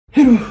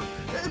Hello,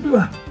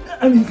 everyone.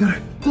 I'm Igor.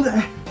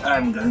 Today,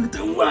 I'm going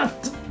to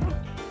what?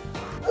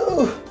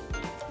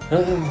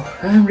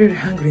 I'm really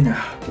hungry now.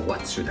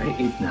 What should I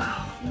eat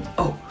now?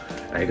 Oh,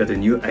 I got a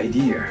new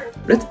idea.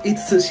 Let's eat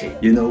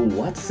sushi. You know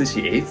what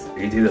sushi is?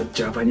 It is a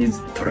Japanese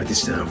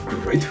traditional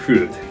great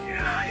food.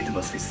 Yeah, it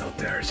must be so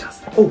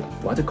delicious. Oh,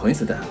 what a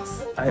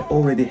coincidence. I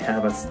already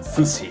have a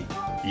sushi.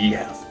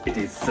 Yes, it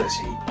is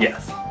sushi.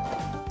 Yes,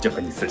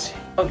 Japanese sushi.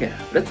 Okay,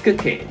 let's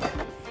cook it.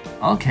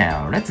 Okay,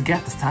 let's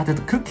get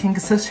started cooking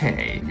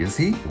sushi. You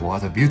see,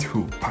 what a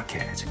beautiful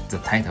package. The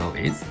title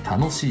is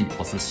楽しい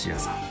お寿司屋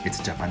さん.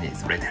 It's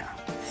Japanese written.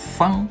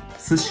 Fun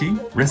sushi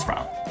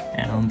restaurant.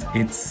 And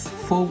it's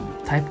 4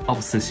 type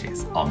of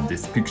sushis on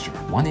this picture.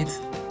 One is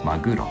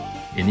maguro,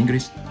 in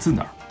English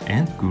tuna,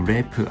 and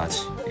grape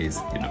aji is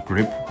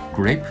grape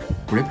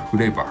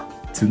flavor.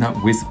 Tuna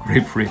with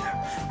grape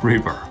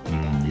flavor.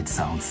 It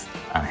sounds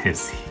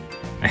unhealthy.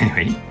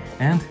 Anyway,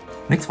 and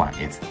next one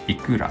is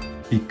ikura.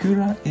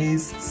 Ikura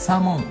is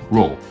salmon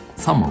roll.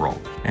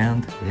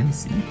 And let me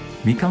see.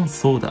 Mikan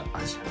soda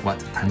aji. What?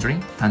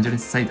 Tangerine? Tangerine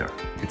cider.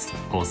 It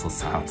also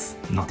sounds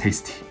not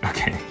tasty.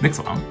 Okay. Next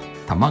one.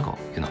 Tamago.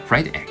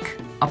 Fried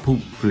egg. Apple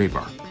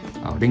flavor.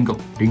 Ringo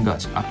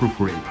aji. Apple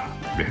flavor.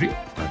 Really?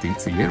 But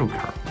it's yellow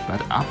color.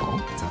 But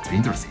apple. That's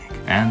interesting.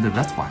 And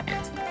last one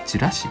is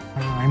chirashi.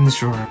 I'm not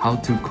sure how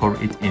to call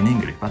it in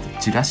English, but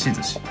chirashi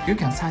sushi. You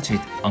can search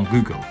it on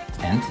Google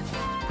and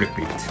flip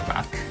it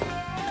back.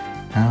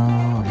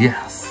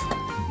 Yes,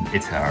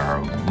 it's a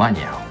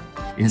manual,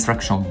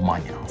 instruction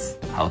manuals,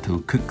 how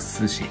to cook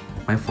sushi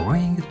by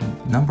following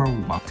number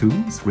 1, 2,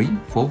 3,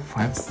 4,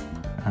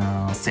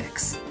 5,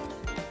 6,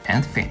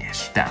 and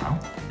finish down.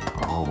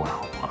 Oh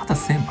wow, what a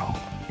simple.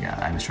 Yeah,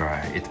 I'm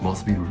sure it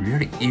must be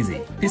really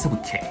easy. Piece of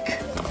cake.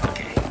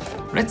 Okay,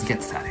 let's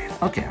get started.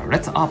 Okay,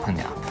 let's open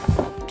up.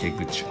 Okay,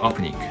 good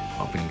opening.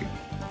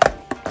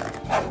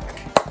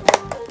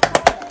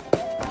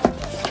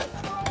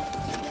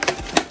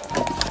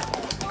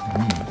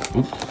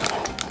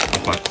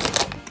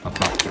 A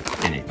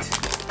bug in it.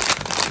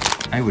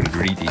 I will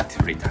read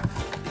it later.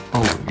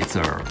 Oh, it's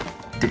a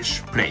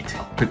dish plate.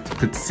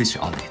 Put fish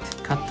on it.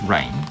 Cut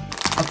line.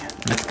 Okay,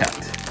 let's cut.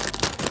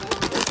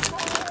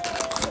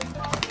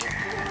 Okay,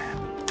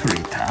 pull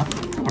it up.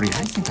 Sorry,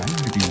 I think I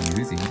will be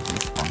using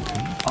this one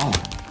too. Oh,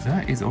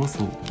 there is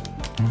also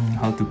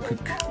how to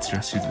cook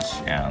chirashi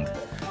sushi and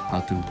how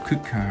to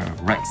cook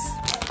rice.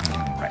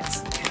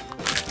 Rice.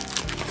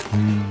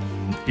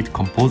 It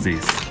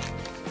composes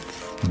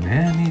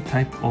many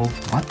type of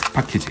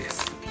packages.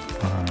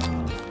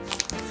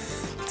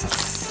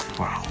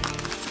 Wow.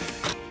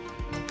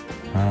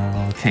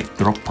 Okay,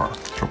 dropper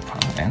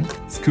and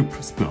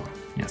spoon.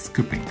 Yeah,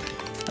 scooping.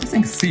 I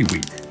think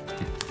seaweed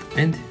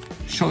and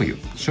shoyu.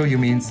 Shoyu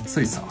means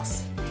soy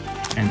sauce.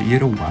 And the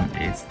yellow one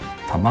is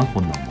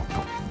tamago no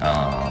moto.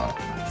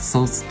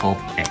 Sauce of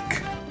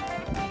egg.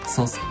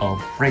 Sauce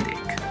of fried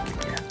egg.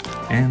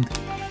 Yeah. And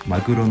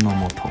maguro no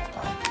moto.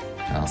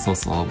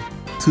 Sauce of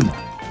tuna.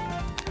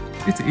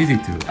 It's easy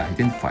to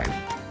identify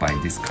by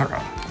this color.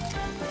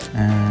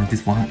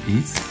 This one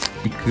is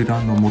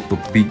ikura no moto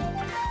B,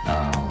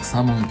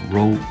 salmon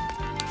roll,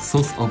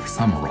 sauce of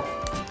salmon roll,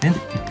 and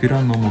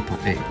ikura no moto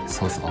A,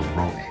 sauce of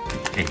raw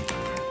egg.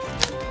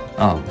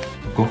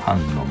 Gohan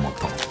no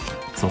moto,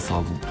 sauce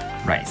of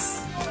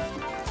rice.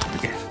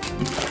 Okay,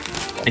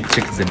 I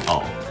check them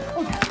all.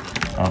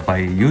 Okay. By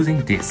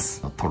using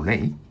this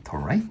tray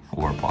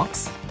or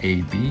box,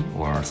 A, B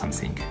or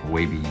something,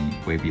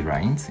 wavy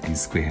lines, and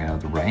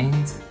squared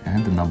lines,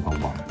 and number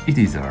 1. It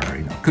is a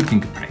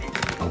cooking plate.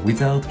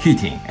 Without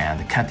heating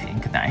and cutting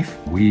knife,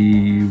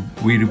 we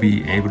will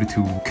be able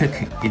to cook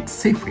it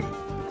safely.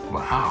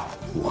 Wow,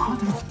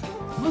 what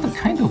a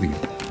kind of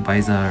it. By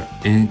the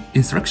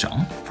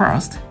instruction,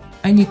 first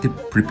I need to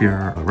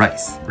prepare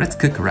rice. Let's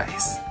cook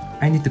rice.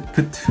 I need to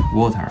put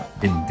water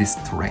in this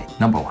tray.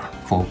 Number 1,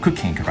 for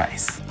cooking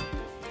rice.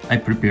 I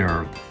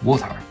prepared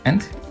water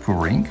and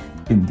pouring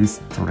in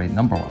this tray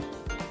number 1.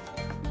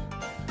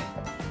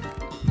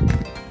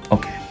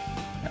 Okay,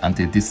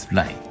 until this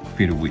line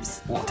filled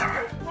with water.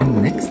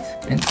 And next,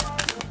 and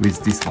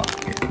with this one,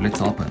 okay,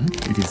 let's open.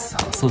 It is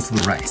sauce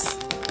of rice.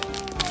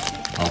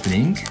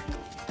 Opening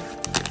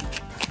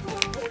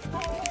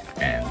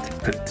and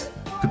put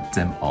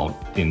them all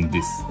in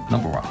this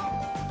number 1.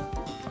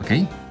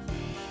 Okay.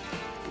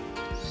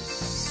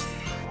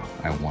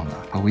 I wonder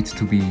how it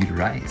to be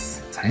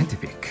rice.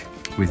 Scientific.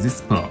 With this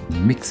spoon,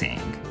 mixing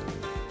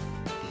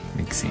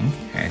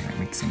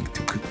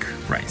to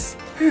cook rice.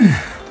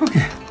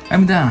 Okay,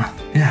 I'm done.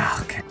 Yeah,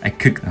 okay. I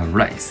cooked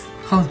rice.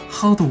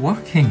 How the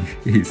working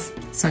is.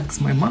 Thanks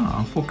my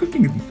mom for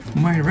cooking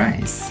my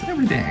rice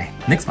every day.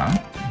 Next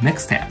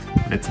step.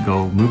 Let's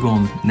go move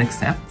on. Next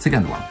step.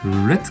 Second one.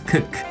 Let's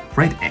cook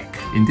fried egg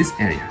in this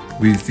area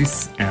with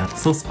this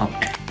sauce of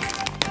egg.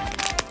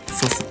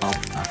 Sauce of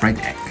fried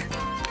egg.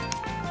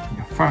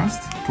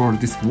 First, pour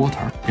this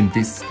water in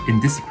this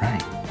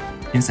line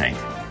inside.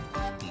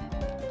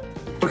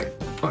 Okay.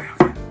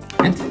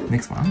 And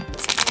next one,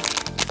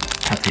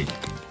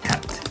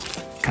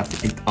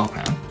 cut it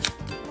open.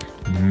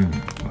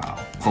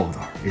 Wow,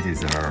 powder. It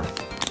is a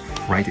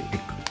fried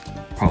egg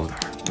powder.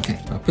 Okay,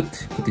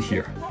 put it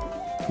here.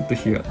 Put it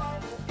here.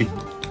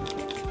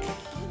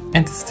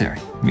 And stir.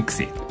 Mix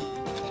it.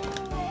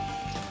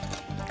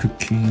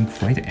 Cooking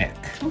fried egg.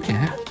 Okay,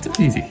 that's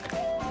easy.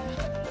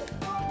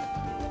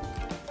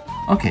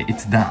 Okay,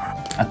 it's done.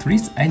 At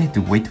least I need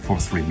to wait for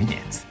 3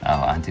 minutes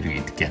until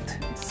it gets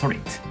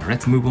solid.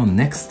 Let's move on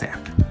next step.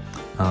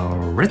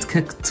 Let's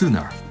cook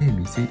tuna. Let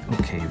me see.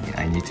 Okay,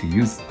 I need to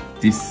use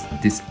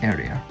this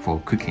area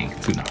for cooking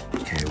tuna.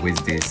 Okay,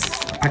 with this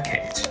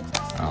package,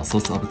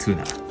 sauce of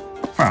tuna.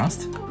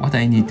 First, what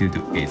I need to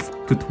do is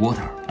put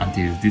water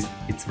until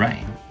it's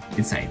rain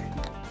inside.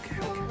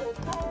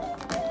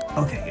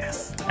 Okay,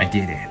 yes, I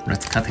did it.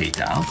 Let's cut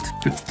it out.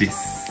 Put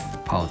this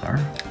powder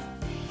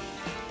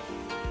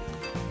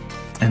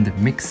and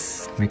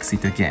mix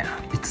it again.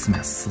 It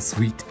smells so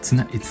sweet.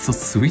 Tuna, it's so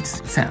sweet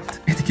sound.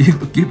 It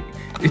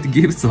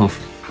gives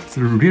off a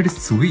really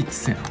sweet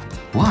sound.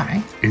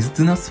 Why? Is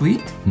tuna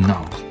sweet?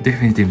 No,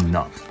 definitely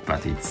not.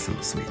 But it's so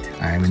sweet.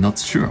 I'm not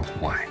sure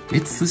why.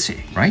 It's sushi,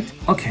 right?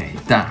 Okay,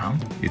 done.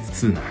 It's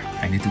tuna.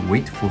 I need to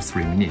wait for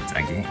 3 minutes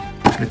again.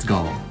 Let's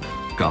go.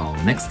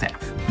 Next step.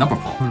 Number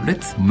 4.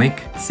 Let's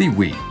make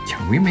seaweed.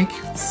 Can we make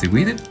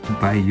seaweed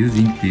by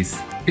using this?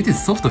 It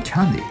is soft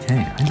candy. Okay,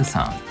 I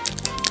understand.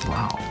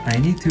 Wow, I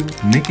need to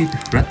make it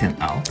flatten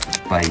out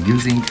by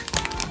using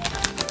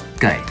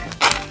guide.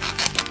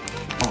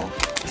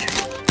 Okay.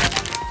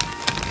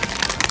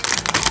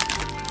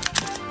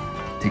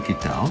 Take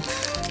it out.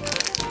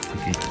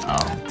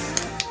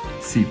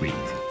 Seaweed.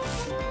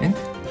 And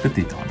put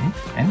it on it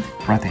and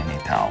flatten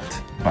it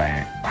out by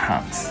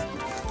hands.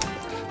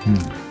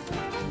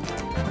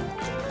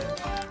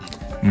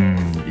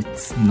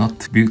 It's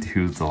not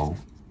beautiful though.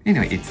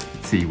 Anyway, it's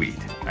seaweed.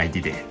 I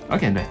did it.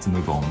 Okay, let's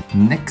move on.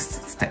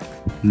 Next step.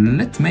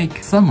 Let's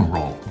make salmon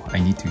roll. I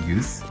need to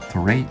use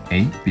tray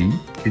A, B.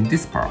 In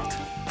this part,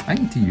 I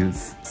need to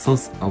use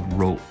sauce of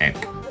raw egg,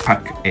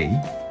 pack A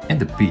and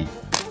B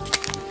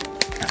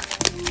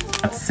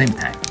at the same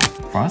time.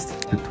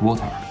 First, put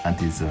water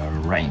until the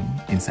rain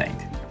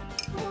inside.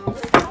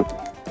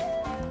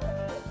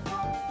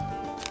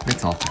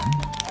 Let's open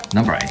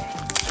number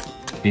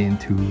A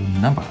into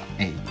number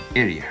A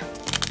area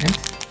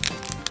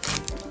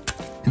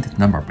and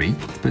number B,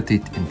 put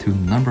it into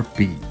number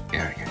B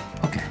area.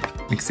 Okay,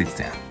 mix it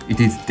then. It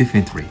is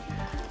definitely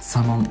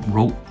salmon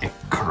raw egg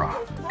color,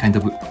 kind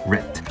of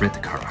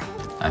red color.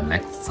 I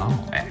like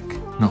salmon egg,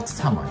 not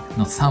salmon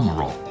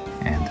roll.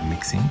 And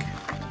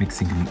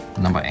mixing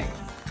number A.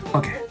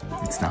 Okay,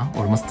 it's now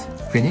almost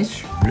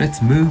finished.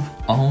 Let's move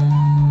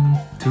on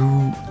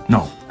to...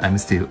 No, I'm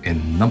still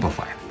in number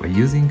 5. By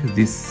using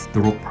this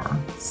dropper,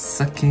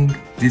 sucking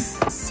this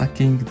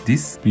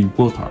with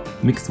water,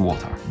 mixed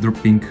water,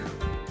 dropping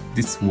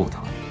this water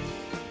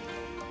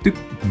to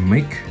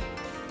make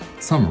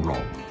salmon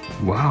roll.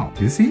 Wow,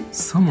 you see?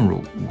 Salmon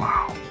roll.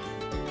 Wow,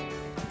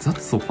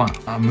 that's so fun.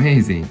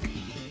 Amazing.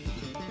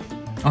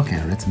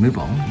 Okay, let's move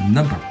on.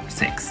 Number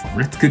 6.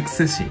 Let's cook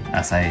sushi,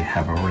 as I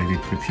have already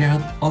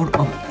prepared all of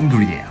the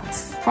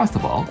ingredients. First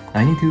of all,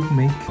 I need to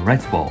make a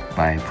rice ball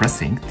by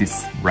pressing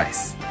this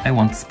rice. I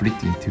want to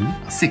split into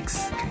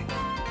 6. Okay,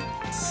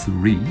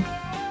 3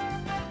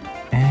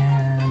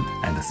 and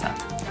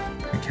understand.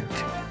 Okay.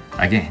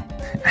 Again,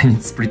 I need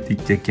to split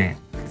it again.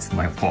 It's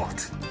my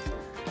fault.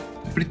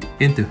 Split it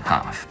into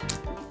half.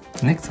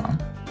 Next one.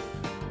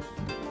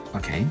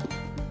 Okay,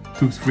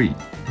 2, 3,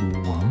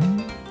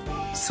 1,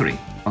 3.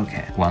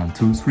 Okay, 1,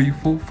 2, 3,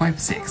 4, 5,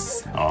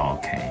 6.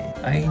 Okay,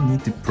 I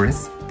need to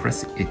press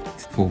it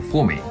for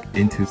forming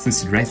into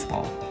sushi rice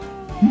ball.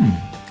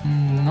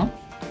 Not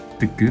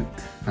the good,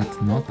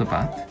 but not the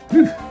bad.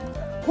 Whew.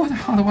 What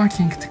hard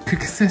working to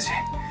cook sushi.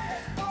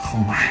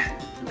 Oh my,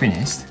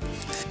 finished.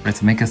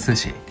 Let's make a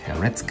sushi. Okay,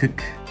 let's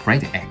cook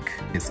fried egg.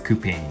 It's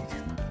cooking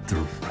the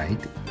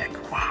fried egg.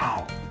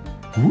 Wow,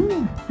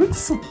 ooh, looks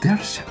so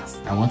delicious.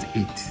 I want to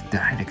eat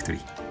directly.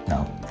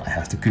 Now I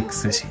have to cook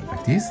sushi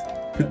like this.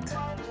 Put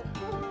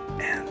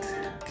and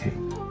okay.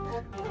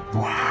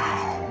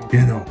 Wow,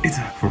 you know, it's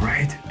a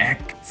fried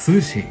egg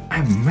sushi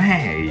I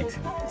made.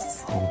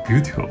 So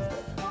beautiful.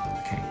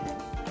 Okay,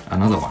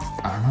 another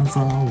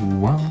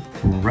one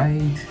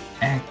fried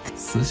egg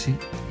sushi.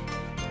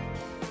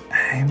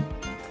 Okay,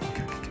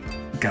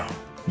 go.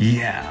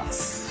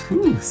 Yes.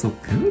 Ooh, so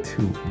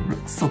beautiful.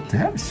 Looks so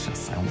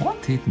delicious. I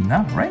want it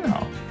now, right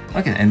now.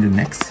 Okay, and the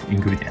next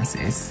ingredients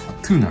is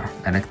tuna.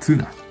 I like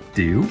tuna.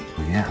 Do you?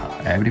 Yeah,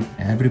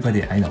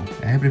 everybody I know,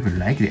 everybody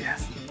like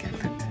this. Okay,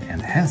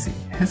 and healthy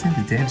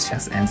and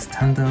delicious and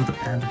standard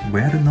and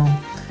well-known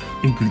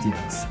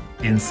ingredients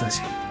in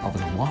sushi of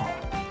the world.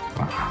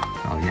 Wow.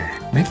 Oh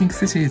yeah, making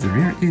sushi is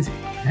really easy.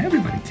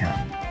 Everybody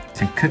can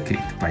cook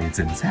it by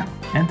themselves.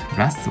 And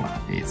last one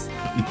is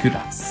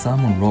ikura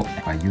salmon roll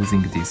by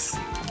using this.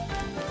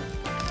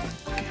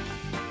 Okay,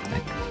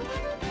 like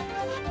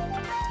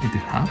into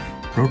half,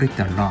 roll it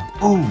around.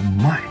 Oh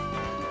my!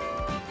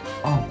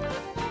 Oh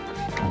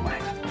my!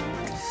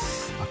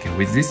 Okay,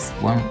 with this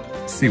one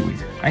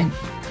seaweed, I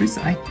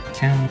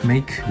can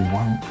make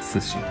one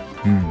sushi.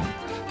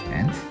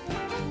 And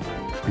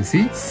you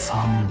see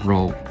some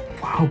roll.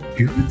 Wow,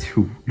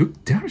 beautiful.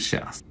 Look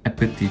delicious. I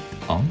put it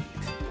on.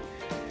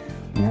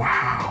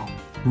 Wow,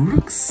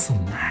 looks so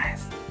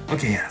nice.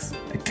 Okay, yes,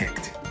 I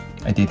cooked.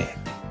 I did it.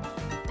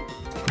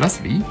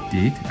 Lastly,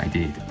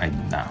 I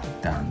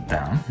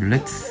down.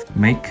 Let's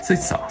make soy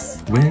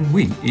sauce. When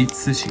we eat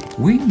sushi,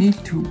 we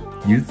need to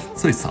use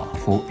soy sauce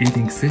for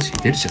eating sushi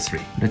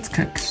deliciously. Let's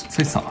cook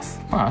soy sauce.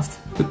 First,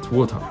 put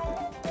water.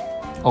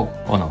 Oh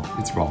no,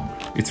 it's wrong.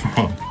 It's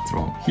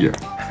wrong. Here.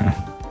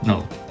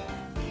 No.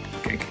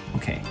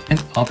 Okay.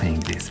 And opening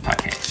this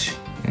package.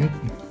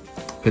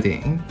 Put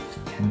in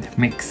and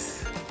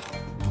mix.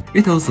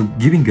 It also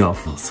giving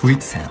off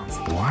sweet sounds.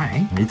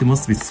 Why? It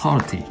must be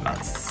salty,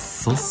 but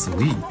so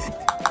sweet.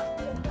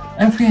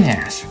 I'm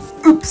finished.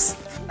 Oops!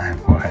 I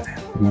forgot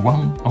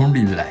one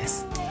only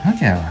rice.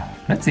 Okay,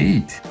 let's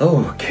eat.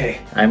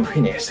 Okay, I'm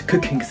finished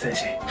cooking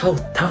sushi. How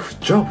tough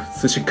job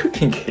sushi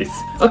cooking is.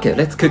 Okay,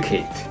 let's cook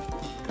it.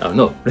 Oh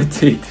no,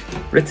 let's eat.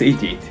 Let's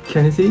eat it.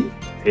 Can you see?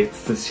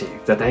 It's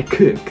sushi that I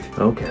cooked.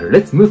 Okay,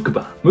 let's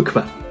mukbang.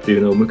 Mukbang. Do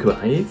you know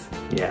mukbang is?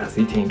 Yes,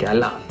 eating a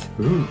lot.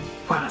 Ooh,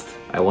 fast.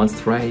 I want to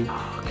try.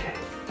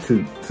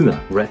 Okay, tuna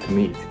red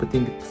meat.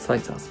 Putting soy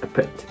sauce. I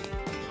put.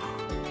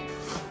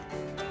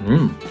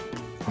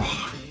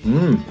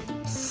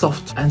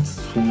 Soft and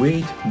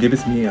sweet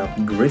gives me a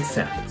great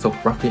scent. So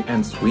fluffy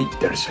and sweet,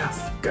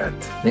 delicious. Good.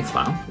 Next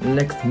one.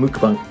 Next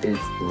mukbang is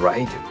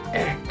fried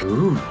egg.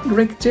 Ooh,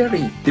 Greek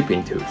jelly. Dip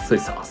into soy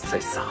sauce.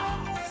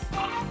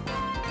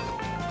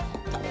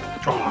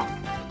 Oh,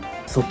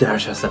 so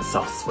delicious and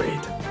so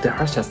sweet.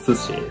 Delicious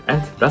sushi.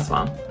 And last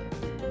one.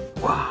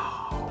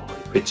 Wow,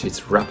 which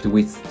is wrapped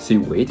with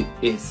seaweed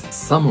is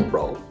salmon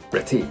roll.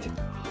 Let's eat.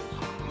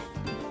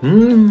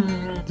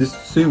 This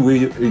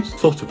seaweed is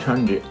so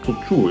candy, so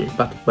chewy,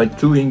 but by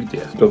doing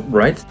this, the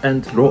rice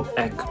and raw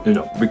egg,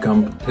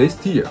 become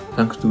tastier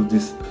thanks to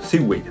this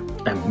seaweed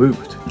and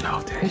moved.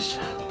 Oh, delicious.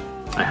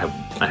 I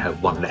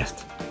have one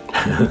left.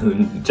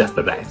 Just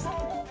the rice.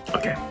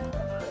 Okay.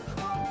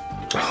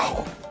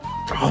 Oh,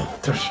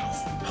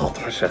 delicious. How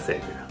delicious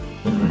it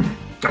is.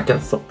 I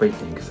can't stop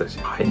eating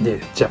sushi.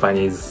 Indeed,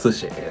 Japanese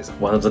sushi is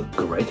one of the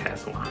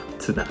greatest ones.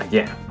 Tuna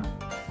again.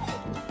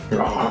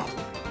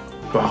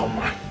 Oh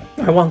my.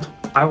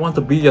 I want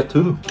a beer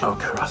too.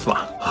 Okay, last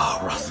one.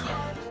 Oh, last one.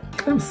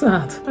 I'm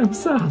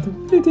sad.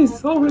 It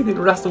is already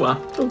the last one.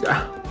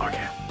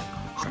 Okay.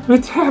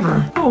 It's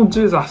heaven. Oh,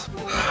 Jesus.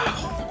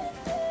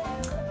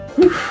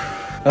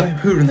 I'm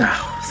full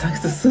now, thanks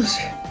to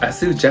sushi.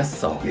 As you just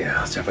saw,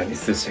 yeah,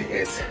 Japanese sushi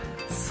is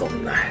so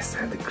nice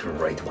and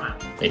great one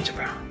in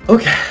Japan.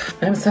 Okay,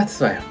 I'm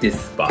satisfied with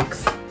this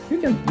box.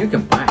 You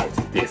can buy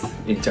this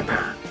in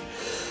Japan,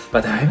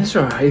 but I'm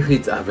sure if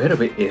it's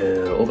available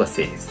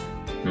overseas.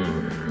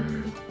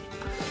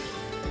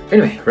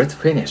 Anyway, let's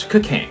finish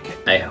cooking.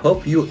 I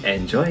hope you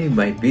enjoy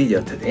my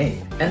video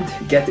today and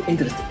get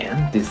interested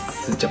in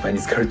this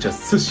Japanese culture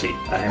sushi.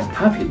 I am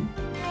happy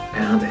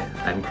and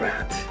I'm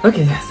glad.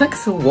 Okay,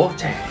 thanks for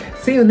watching.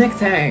 See you next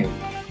time.